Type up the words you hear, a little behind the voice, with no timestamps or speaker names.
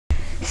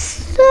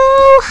So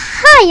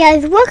hi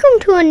guys, welcome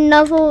to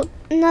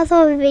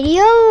another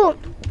video.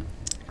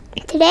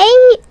 Today,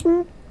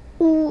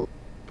 well,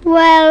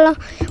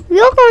 we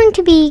are going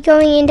to be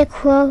going into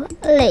Qwill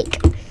Lake.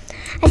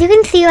 As you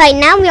can see right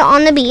now, we are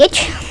on the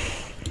beach,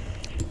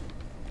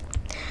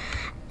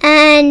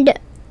 and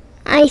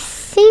I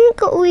think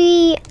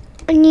we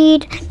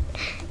need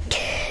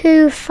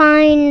to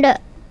find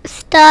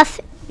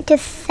stuff to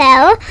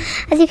sell.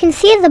 As you can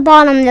see at the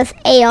bottom, there's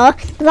air.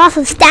 There's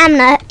also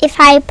stamina. If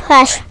I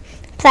press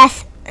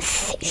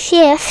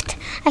shift,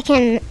 I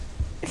can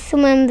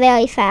swim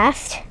very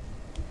fast.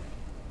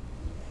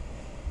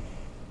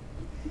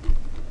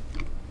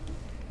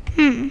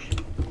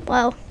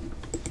 Well,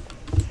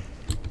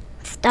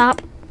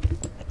 stop.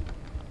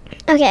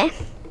 Okay.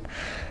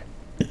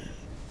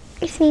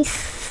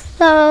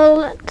 So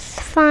let's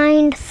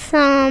find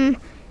some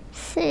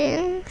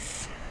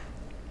things.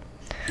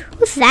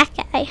 Who's that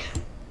guy?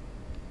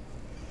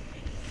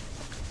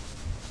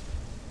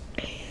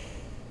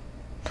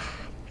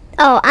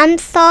 Oh, I'm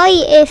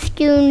sorry if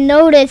you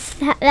noticed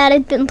that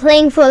I've been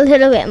playing for a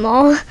little bit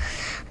more.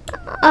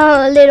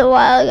 A little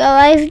while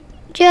ago.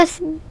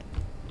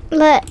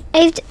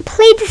 I've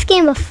played this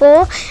game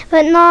before,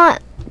 but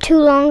not too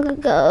long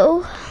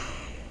ago.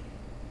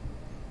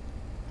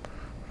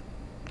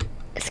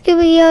 The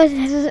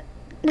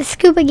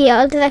scuba gear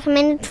is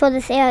recommended for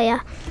this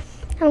area.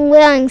 I'm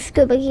wearing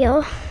scuba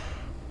gear.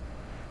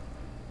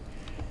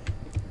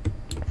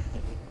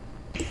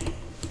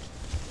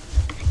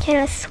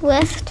 Taylor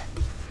Swift.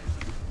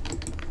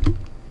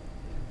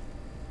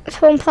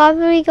 So I'm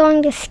probably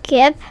going to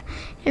skip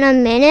in a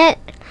minute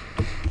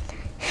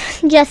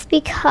just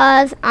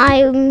because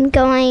I'm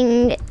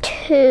going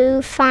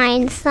to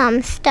find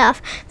some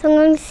stuff. So I'm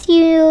going to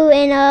see you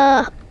in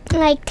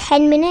like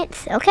 10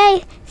 minutes.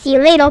 Okay, see you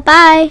later.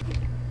 Bye.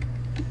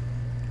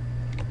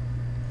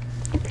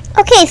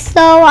 Okay,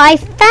 so I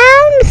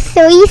found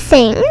 3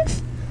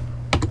 things.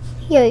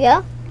 Here we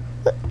go.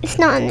 It's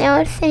not in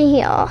there, it's in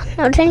here.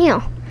 No, it's in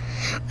here.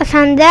 I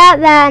found that,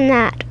 and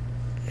that.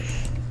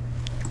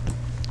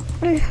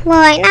 Well,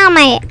 right now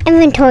my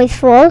inventory's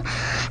full.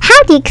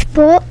 How do you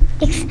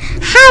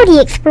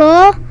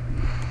explore?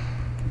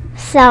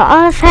 Sell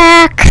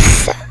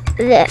artifacts.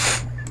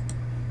 This.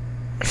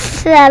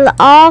 Sell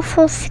all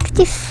for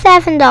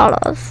 $67.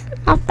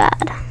 Not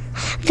bad.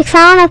 The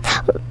crown of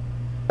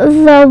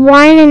the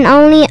one and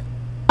only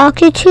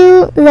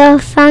Octu, the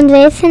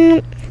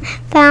foundation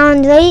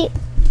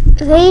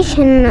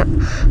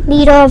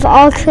leader of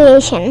all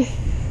creation.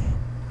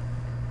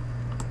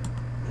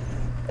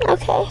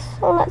 Okay,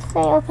 so let's say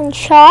open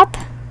shop.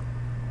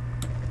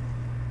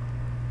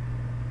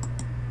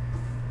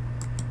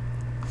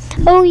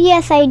 Oh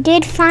yes, I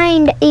did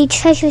find a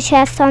treasure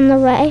chest on the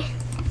way.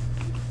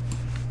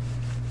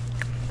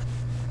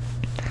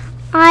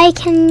 I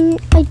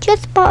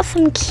just bought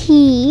some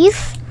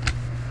keys.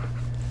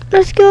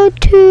 Let's go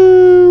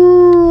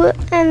to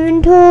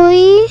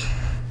inventory.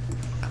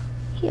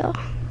 Here.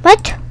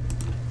 What?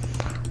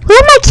 Where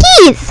are my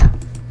keys?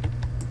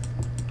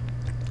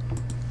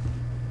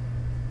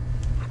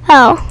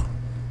 Oh.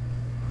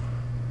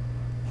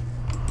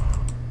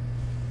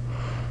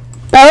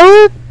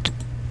 Boat?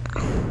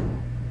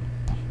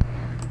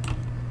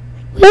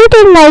 Where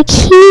did my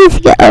keys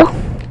go?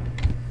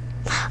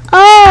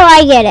 Oh,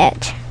 I get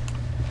it.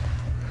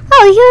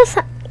 Oh,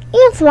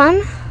 here's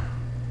one.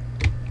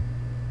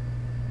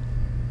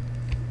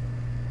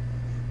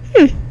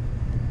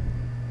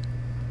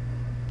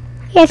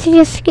 I guess you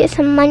just get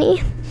some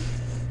money.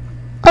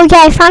 Okay,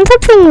 I found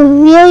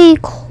something really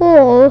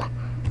cool.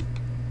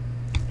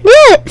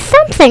 Look,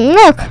 something,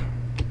 look.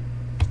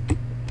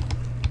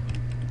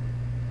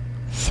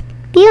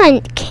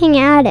 Spear King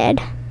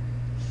added.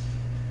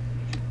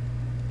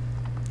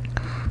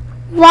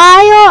 While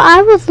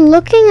I was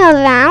looking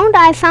around,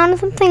 I found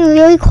something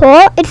really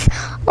cool. It's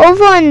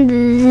over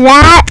in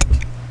that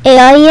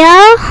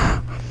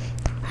area.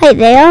 Right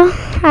there.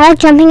 I like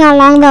jumping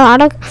along the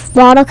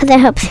water because it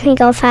helps me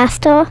go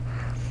faster.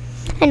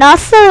 And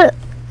also,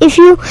 there's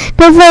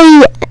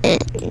a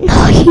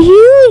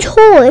huge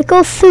hole. It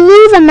goes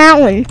through the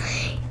mountain.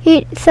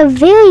 It's a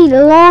very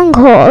long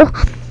hole.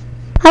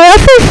 I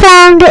also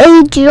found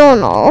a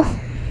journal.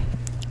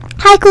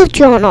 Hiker's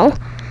journal.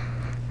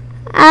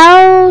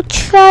 I'll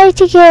try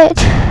to get...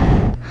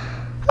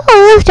 Oh,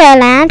 there's dry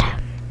land.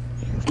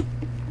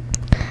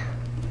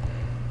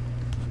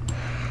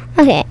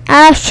 Okay,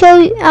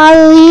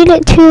 I'll lead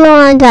it to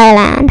on dry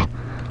land.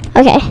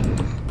 Okay,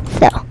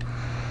 so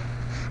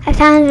I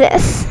found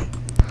this.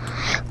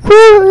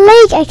 Qwill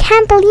Lake, I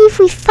can't believe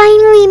we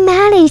finally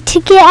managed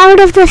to get out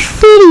of the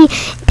city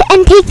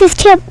and take this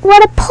trip.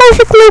 What a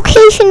perfect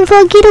location for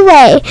a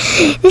getaway.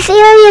 This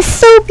area is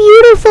so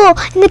beautiful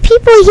and the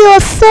people here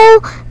are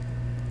so...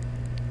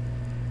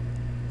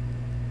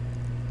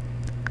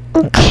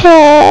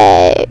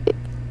 Okay.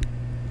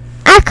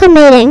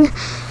 Acclimating,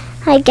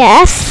 I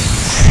guess.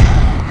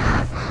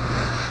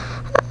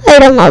 I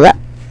don't know that.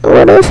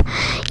 What else?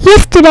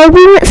 Yesterday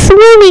we went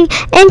swimming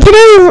and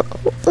today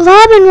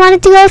Robin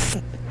wanted to go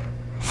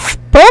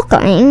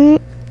Snorkeling?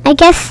 I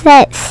guess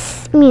that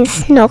means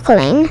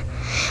snorkeling.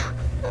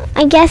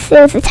 I guess it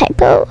was a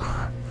typo.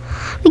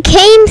 We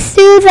came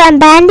through the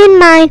abandoned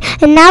mine,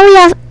 and now we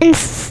are in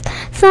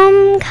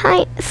some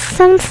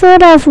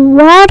sort of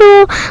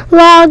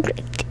waterlogged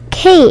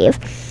cave.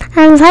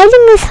 I'm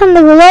lighting this from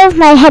the glow of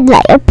my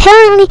headlight.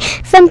 Apparently,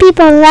 some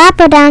people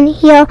rappel down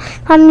here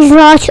from these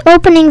large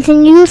openings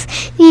and use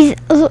these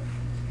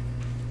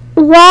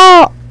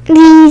walls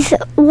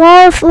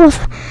with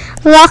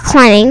rock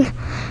climbing.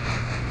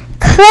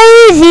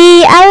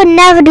 Crazy! I would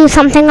never do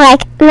something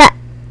like that.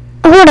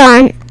 Hold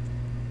on.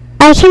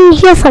 I can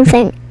hear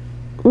something.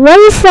 What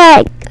is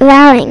that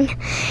growling?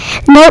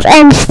 Note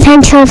and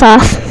tensions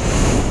off.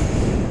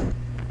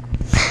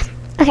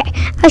 Okay,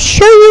 I'll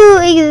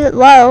show you a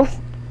whoa.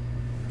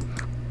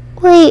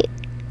 Wait.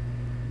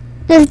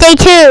 There's day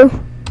 2.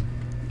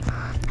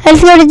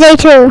 Let's go to day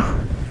 2.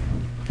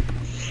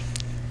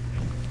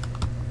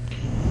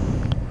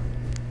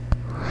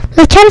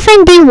 Let's try to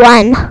find day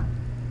 1.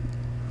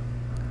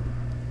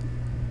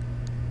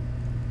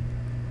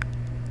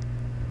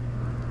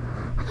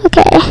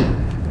 Okay.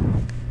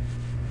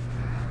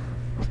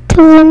 So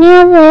we're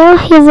near there.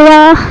 Here we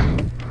are.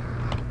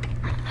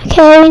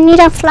 Okay, we need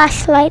a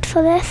flashlight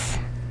for this.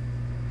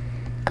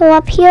 Go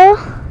up here.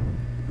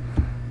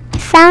 I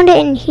found it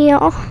in here.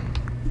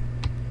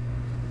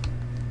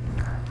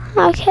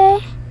 Okay.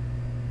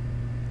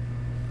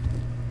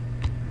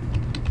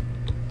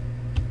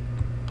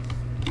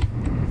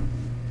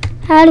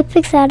 How to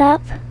fix that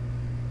up?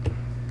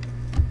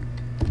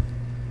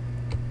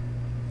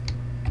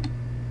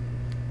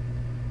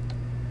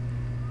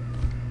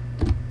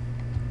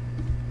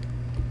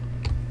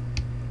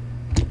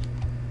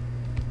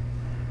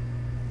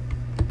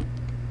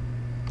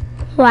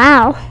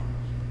 Wow.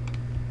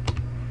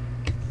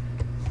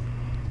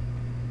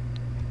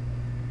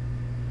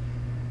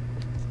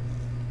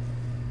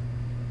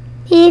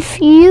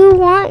 If you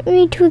want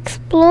me to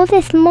explore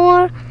this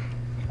more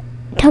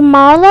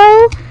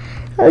tomorrow,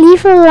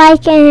 leave a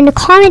like and a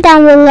comment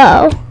down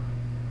below.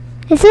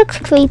 This looks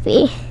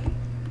creepy.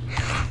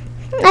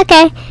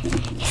 Okay.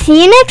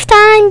 See you next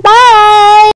time. Bye.